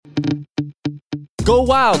Go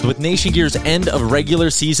wild with Nation Gear's end of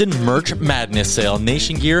regular season merch madness sale.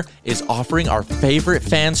 Nation Gear is offering our favorite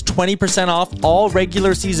fans 20% off all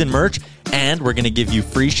regular season merch, and we're going to give you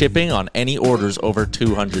free shipping on any orders over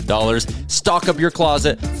 $200. Stock up your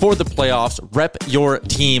closet for the playoffs, rep your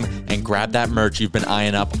team, and grab that merch you've been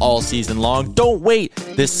eyeing up all season long. Don't wait.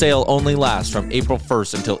 This sale only lasts from April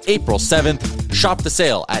 1st until April 7th. Shop the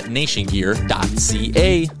sale at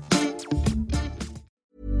nationgear.ca.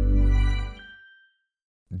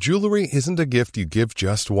 Jewelry isn't a gift you give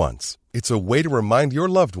just once. It's a way to remind your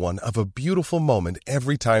loved one of a beautiful moment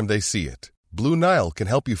every time they see it. Blue Nile can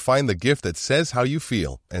help you find the gift that says how you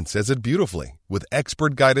feel and says it beautifully, with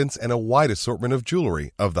expert guidance and a wide assortment of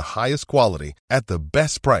jewelry of the highest quality at the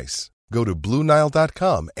best price. Go to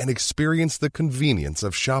BlueNile.com and experience the convenience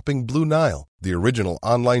of shopping Blue Nile, the original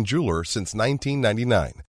online jeweler since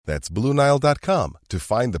 1999. That's BlueNile.com to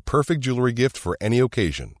find the perfect jewelry gift for any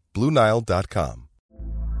occasion. BlueNile.com.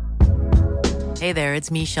 Hey there, it's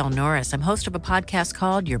Michelle Norris. I'm host of a podcast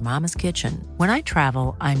called Your Mama's Kitchen. When I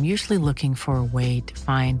travel, I'm usually looking for a way to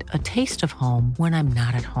find a taste of home when I'm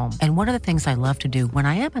not at home. And one of the things I love to do when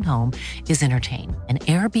I am at home is entertain. And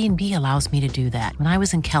Airbnb allows me to do that. When I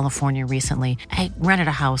was in California recently, I rented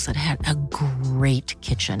a house that had a great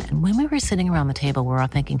kitchen. And when we were sitting around the table, we're all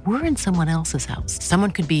thinking, we're in someone else's house. Someone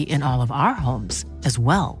could be in all of our homes as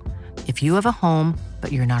well. If you have a home,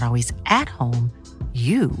 but you're not always at home,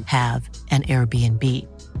 you have an Airbnb.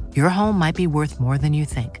 Your home might be worth more than you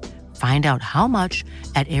think. Find out how much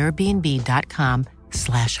at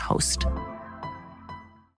airbnb.com/host.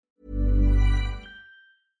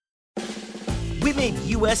 We made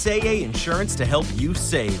USAA insurance to help you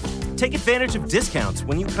save. Take advantage of discounts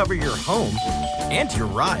when you cover your home and your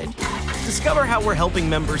ride. Discover how we're helping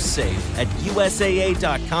members save at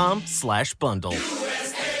USAA.com/bundle.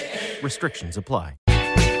 USAA. Restrictions apply.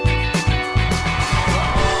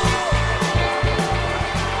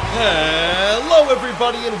 Hello,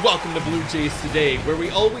 everybody, and welcome to Blue Jays Today, where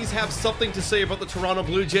we always have something to say about the Toronto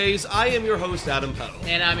Blue Jays. I am your host, Adam Peddle.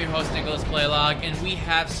 And I'm your host, Nicholas Blaylock, and we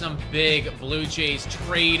have some big Blue Jays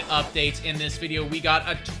trade updates in this video. We got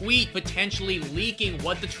a tweet potentially leaking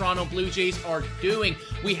what the Toronto Blue Jays are doing.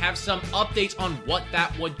 We have some updates on what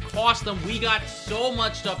that would cost them. We got so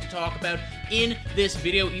much stuff to talk about in this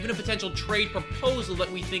video, even a potential trade proposal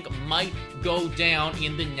that we think might go down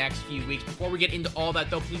in the next few weeks. Before we get into all that,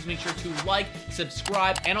 though, please make sure to like,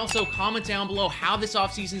 subscribe, and also comment down below how this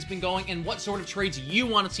offseason's been going and what sort of trades you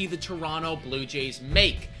want to see the Toronto Blue Jays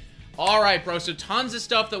make. All right, bro, so tons of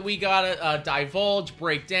stuff that we gotta divulge,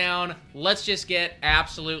 break down. Let's just get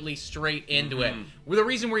absolutely straight into it. Well, the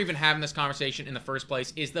reason we're even having this conversation in the first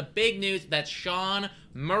place is the big news that Sean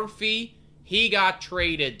Murphy, he got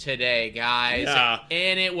traded today, guys. Yeah.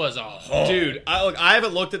 And it was a haul. Dude, I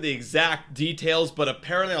haven't looked at the exact details, but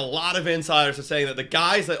apparently a lot of insiders are saying that the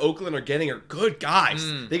guys that Oakland are getting are good guys.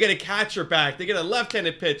 They get a catcher back. They get a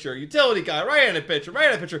left-handed pitcher, utility guy, right-handed pitcher,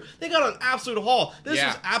 right-handed pitcher. They got an absolute haul. This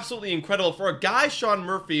was absolutely incredible for a guy, Sean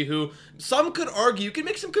Murphy, who some could argue, you can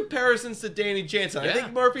make some comparisons to Danny Jansen. I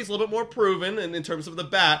think Murphy's a little bit more proven in terms of the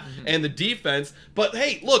bat and the defense. But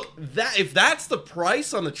hey, look, if that's the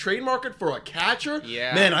price on the trade market for a catcher,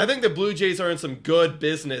 man, I think the Blue Jays are in some good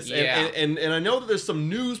business. And I know that there's some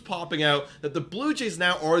news popping out that the Blue Jays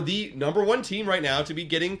now are the number one team right now to be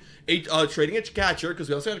getting trading a catcher, because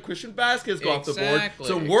we also had Christian Vasquez go off the board.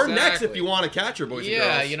 So we're next if you want a catcher, boys and girls.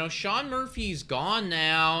 Yeah, you know, Sean Murphy's gone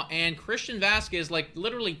now, and Christian Vasquez, like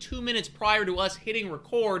literally 2 minutes prior to us hitting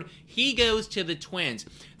record, he goes to the Twins.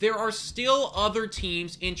 There are still other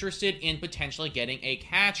teams interested in potentially getting a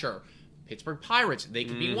catcher. Pittsburgh Pirates, they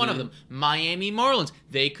could be one of them. Miami Marlins,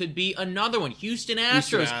 they could be another one. Houston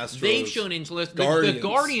Astros, they've shown interest. The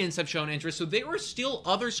Guardians have shown interest. So there are still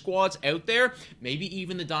other squads out there, maybe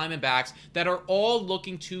even the Diamondbacks, that are all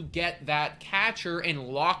looking to get that catcher and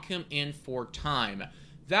lock him in for time.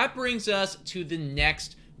 That brings us to the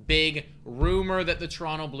next big rumor that the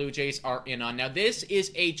Toronto Blue Jays are in on. Now, this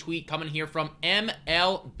is a tweet coming here from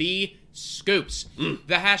MLB Scoops.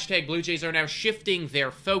 The hashtag Blue Jays are now shifting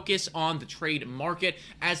their focus on the trade market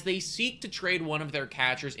as they seek to trade one of their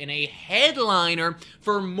catchers in a headliner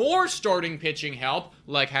for more starting pitching help,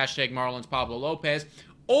 like hashtag Marlins Pablo Lopez,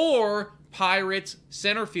 or Pirates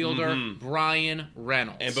center fielder Brian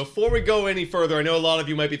Reynolds. And before we go any further, I know a lot of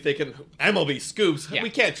you might be thinking, MLB Scoops, we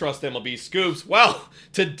can't trust MLB Scoops. Well,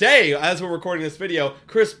 today, as we're recording this video,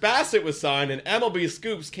 Chris Bassett was signed, and MLB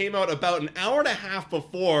Scoops came out about an hour and a half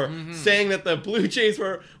before saying that the Blue Jays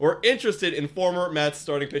were interested in former Mets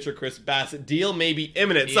starting pitcher Chris Bassett. Deal may be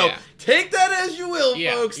imminent. So take that as you will,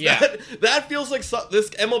 folks. That feels like this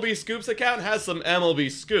MLB Scoops account has some MLB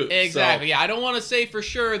Scoops. Exactly. Yeah, I don't want to say for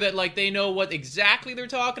sure that like they know what exactly they're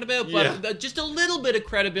talking about, but just a little bit of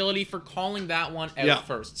credibility for calling that one out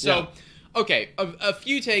first. So, okay, a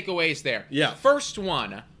few takeaways there. First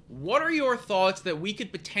one, what are your thoughts that we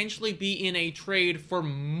could potentially be in a trade for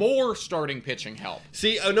more starting pitching help?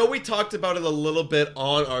 See, I know we talked about it a little bit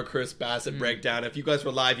on our Chris Bassett breakdown. If you guys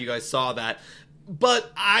were live, you guys saw that.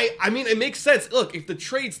 But I mean, it makes sense. Look, if the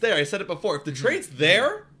trade's there, I said it before, if the trade's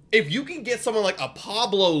there, if you can get someone like a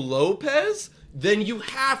Pablo Lopez, then you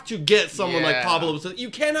have to get someone like Pablo. You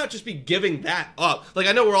cannot just be giving that up. Like,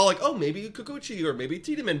 I know we're all like, oh, maybe Kikuchi or maybe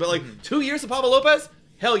Tiedemann, but like 2 years of Pablo Lopez?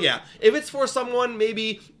 Hell yeah. If it's for someone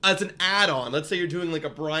maybe as an add-on, let's say you're doing like a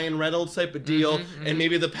Brian Reynolds type of deal, and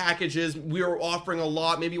maybe the packages, we are offering a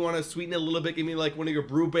lot, maybe you want to sweeten it a little bit, give me like one of your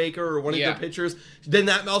Brubaker or one of your pitchers, then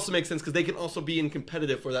that also makes sense because they can also be in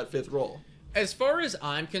competitive for that fifth role. As far as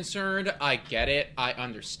I'm concerned, I get it. I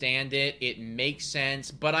understand it. It makes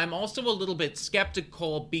sense. But I'm also a little bit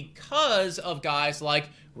skeptical because of guys like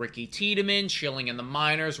Ricky Tiedemann chilling in the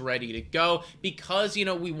minors, ready to go. Because, you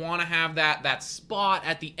know, we want to have that spot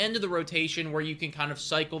at the end of the rotation where you can kind of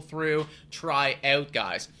cycle through, try out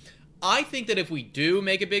guys. I think that if we do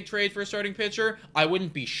make a big trade for a starting pitcher, I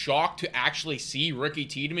wouldn't be shocked to actually see Ricky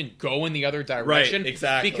Tiedemann go in the other direction. Right,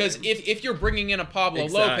 exactly. Because if you're bringing in a Pablo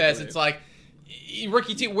Lopez, it's like,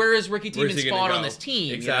 where is Ricky Tiedemann's spot on this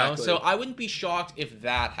team? Exactly. You know? So I wouldn't be shocked if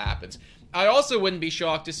that happens. I also wouldn't be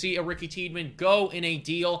shocked to see a Ricky Tiedemann go in a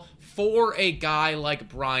deal for a guy like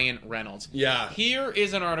Brian Reynolds. Yeah. Here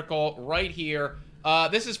is an article right here.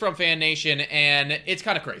 This is from Fan Nation, and it's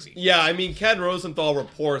kind of crazy. Yeah, I mean, Ken Rosenthal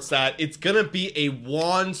reports that it's going to be a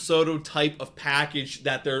Juan Soto type of package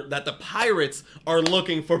that the Pirates are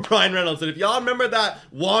looking for Brian Reynolds. And if y'all remember that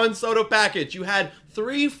Juan Soto package, you had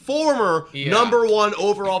 3 former number 1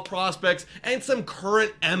 overall prospects and some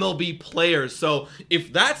current MLB players. So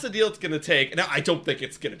if that's the deal it's going to take, and I don't think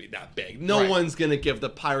it's going to be that big. No one's going to give the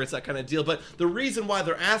Pirates that kind of deal. But the reason why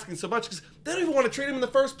they're asking so much is they don't even want to trade him in the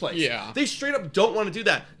first place. Yeah. They straight up don't want to do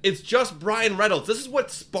that. It's just Brian Reynolds. This is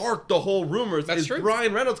what sparked the whole rumors. That's true.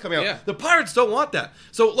 Brian Reynolds coming out. Yeah. The Pirates don't want that.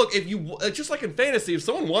 So look, if you just like in fantasy, if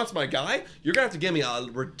someone wants my guy, you're going to have to give me a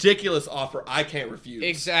ridiculous offer I can't refuse.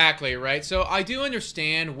 Exactly, right? So I do understand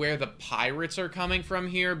where the Pirates are coming from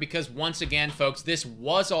here because once again, folks, this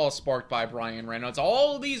was all sparked by Brian Reynolds.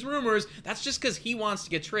 All of these rumors, that's just because he wants to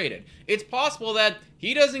get traded. It's possible that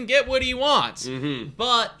he doesn't get what he wants.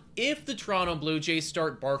 But if the Toronto Blue Jays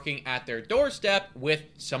start barking at their doorstep with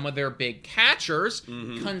some of their big catchers,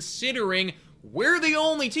 considering we're the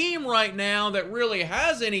only team right now that really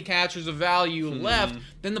has any catchers of value left,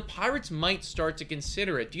 then the Pirates might start to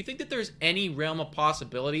consider it. Do you think that there's any realm of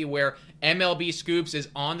possibility where MLB Scoops is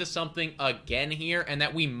onto something again here and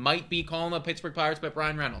that we might be calling the Pittsburgh Pirates by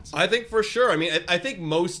Brian Reynolds? I think for sure. I mean, I think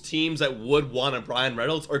most teams that would want a Brian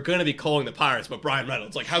Reynolds are going to be calling the Pirates but Brian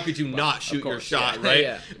Reynolds. Like, how could you not shoot your shot,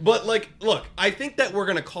 right? But, like, look, I think that we're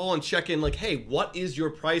going to call and check in, like, hey, what is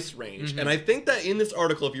your price range? And I think that in this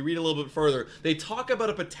article, if you read a little bit further, they talk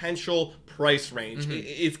about a potential price range.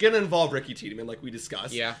 It's going to involve Ricky Tiedemann, like we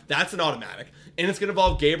discussed. Yeah. That's an automatic. And it's going to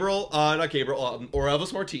involve or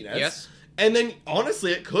Elvis Martinez. Yes. And then,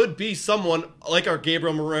 honestly, it could be someone like our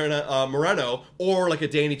Gabriel Moreno or like a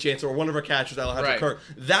Danny Jansen or one of our catchers, Alejandro Kirk.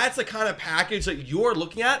 That's the kind of package that you're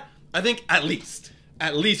looking at, I think, at least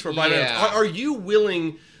for Brian Reynolds. Are you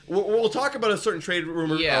willing... We'll talk about a certain trade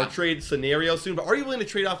rumor or trade scenario soon, but are you willing to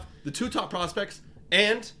trade off the 2 top prospects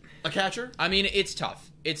and a catcher? I mean, it's tough.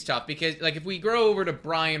 It's tough because, like, if we go over to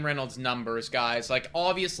Brian Reynolds' numbers, guys, like,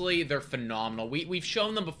 obviously they're phenomenal. We've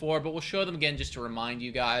shown them before, but we'll show them again just to remind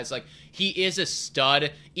you guys. Like, he is a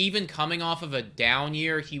stud. Even coming off of a down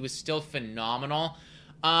year, he was still phenomenal.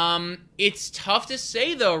 It's tough to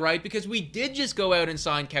say, though, right? Because we did just go out and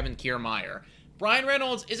sign Kevin Kiermaier. Brian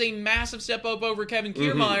Reynolds is a massive step up over Kevin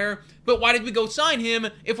Kiermaier, but why did we go sign him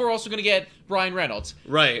if we're also going to get Brian Reynolds?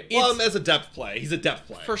 Right. Well, as a depth play. He's a depth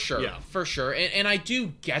play. For sure. Yeah. For sure. And I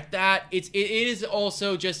do get that. It is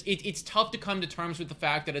also just, it's tough to come to terms with the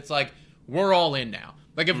fact that it's like, we're all in now.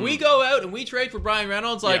 Like, if we go out and we trade for Brian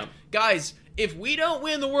Reynolds, like, guys, if we don't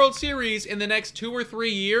win the World Series in the next 2 or 3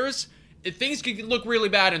 years, things could look really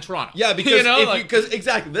bad in Toronto. Yeah, because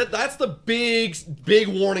exactly that's the big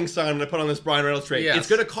warning sign when I put on this Brian Reynolds trade. Yes. It's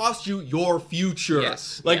going to cost you your future,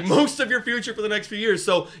 yes. most of your future for the next few years.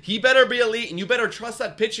 So he better be elite, and you better trust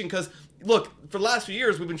that pitching because. Look, for the last few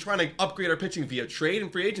years, we've been trying to upgrade our pitching via trade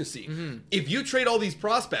and free agency. Mm-hmm. If you trade all these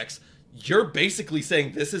prospects, you're basically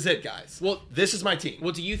saying, this is it, guys. Well, this is my team.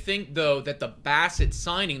 Well, do you think, though, that the Bassett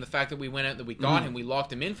signing, the fact that we went out, that we got him, we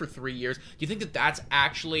locked him in for 3 years, do you think that that's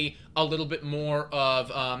actually a little bit more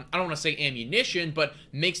of, I don't want to say ammunition, but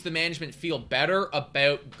makes the management feel better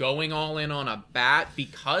about going all in on a bat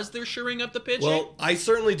because they're shoring up the pitching? Well, I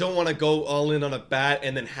certainly don't want to go all in on a bat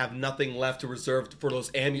and then have nothing left to reserve for those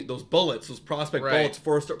bullets, those prospect bullets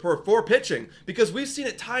for pitching. Because we've seen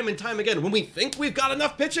it time and time again. When we think we've got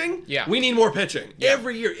enough pitching, we need more pitching. Yeah.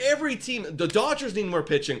 Every year, every team, the Dodgers need more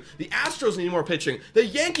pitching. The Astros need more pitching. The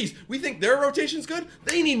Yankees, we think their rotation's good.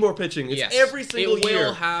 They need more pitching. It's every single year. It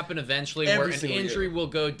will happen eventually where an injury will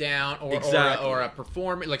go down or a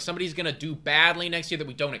performance, like somebody's going to do badly next year that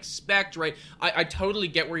we don't expect, right? I totally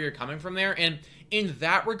get where you're coming from there. And in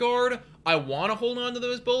that regard, I want to hold on to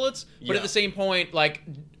those bullets. But at the same point, like,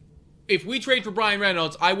 if we trade for Brian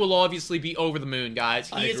Reynolds, I will obviously be over the moon, guys.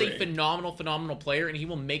 He is a phenomenal player, and he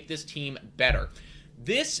will make this team better.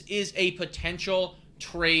 This is a potential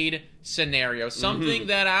trade scenario, something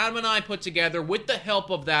that Adam and I put together with the help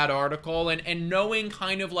of that article and knowing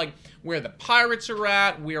kind of like where the Pirates are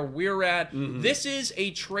at, where we're at. This is a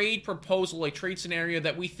trade proposal, a trade scenario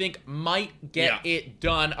that we think might get it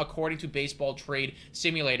done according to Baseball Trade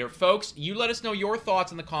Simulator. Folks, you let us know your thoughts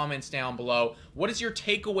in the comments down below. What is your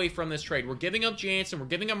takeaway from this trade? We're giving up Jansen, we're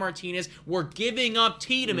giving up Martinez, we're giving up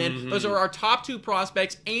Tiedemann. Those are our top 2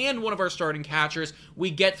 prospects and one of our starting catchers. We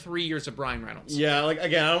get 3 years of Brian Reynolds. Yeah, like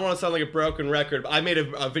again, I don't want to sound like a broken record, but I made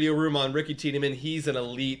a video room on Ricky Tiedemann. He's an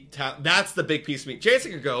elite that's the big piece of me.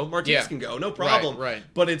 Jansen can go, Martinez can go, no problem. Right.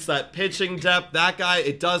 But it's that pitching depth. That guy,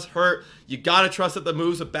 it does hurt. You got to trust that the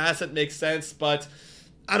moves of Bassett make sense, but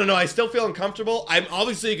I don't know. I still feel uncomfortable. I'm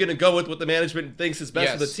obviously going to go with what the management thinks is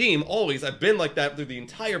best for the team. Always. I've been like that through the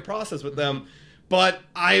entire process with them. But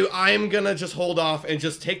I'm going to just hold off and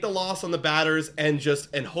just take the loss on the batters and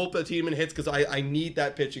hope that Tiedemann hits because I need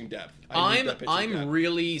that pitching depth. I'm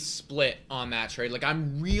really split on that trade. Like,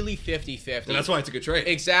 I'm really 50-50. And that's why it's a good trade.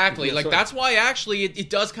 Exactly. That's why, actually, it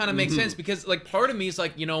does kind of make sense because, like, part of me is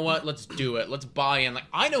like, you know what? Let's do it. Let's buy in. Like,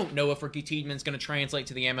 I don't know if Ricky Tiedemann's going to translate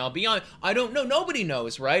to the MLB. I don't know. Nobody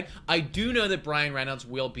knows, right? I do know that Brian Reynolds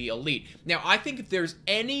will be elite. Now, I think if there's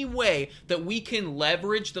any way that we can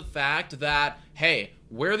leverage the fact that, hey,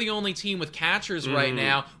 we're the only team with catchers right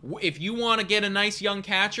now. If you want to get a nice young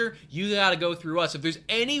catcher, you got to go through us. If there's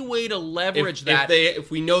any way to leverage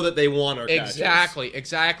if we know that they want our catchers.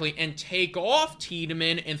 Exactly. And take off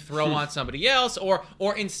Tiedemann and throw on somebody else. Or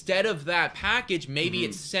instead of that package, maybe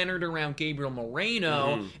it's centered around Gabriel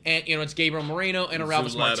Moreno. And, it's Gabriel Moreno and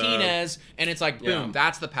Orelvis Martinez. And it's like, boom,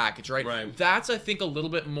 that's the package, right? That's, I think, a little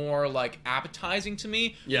bit more, like, appetizing to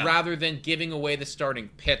me rather than giving away the starting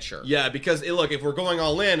pitcher. Yeah, because, look, if we're going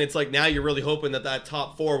all in, it's like now you're really hoping that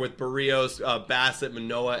top 4 with Barrios, Bassett,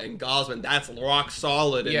 Manoah, and Gosman, that's rock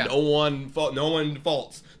solid, and no one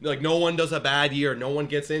faults. Like, no one does a bad year, no one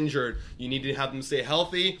gets injured. You need to have them stay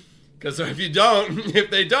healthy. Because if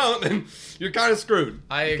they don't, then you're kind of screwed.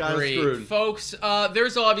 I agree. Folks,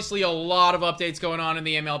 there's obviously a lot of updates going on in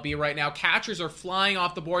the MLB right now. Catchers are flying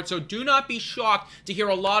off the board, so do not be shocked to hear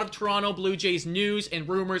a lot of Toronto Blue Jays news and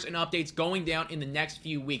rumors and updates going down in the next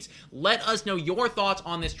few weeks. Let us know your thoughts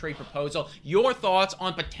on this trade proposal, your thoughts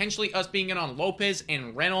on potentially us being in on Lopez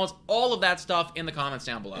and Reynolds, all of that stuff in the comments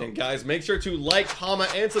down below. And guys, make sure to like,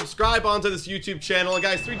 comment, and subscribe onto this YouTube channel. And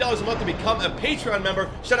guys, $3 a month to become a Patreon member.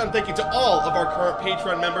 Shout out and thank you to all of our current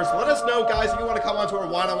Patreon members. Let us know, guys, if you want to come on to our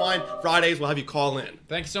Wine on Wine Fridays. We'll have you call in.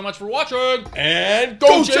 Thank you so much for watching. And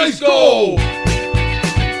go Jays, go!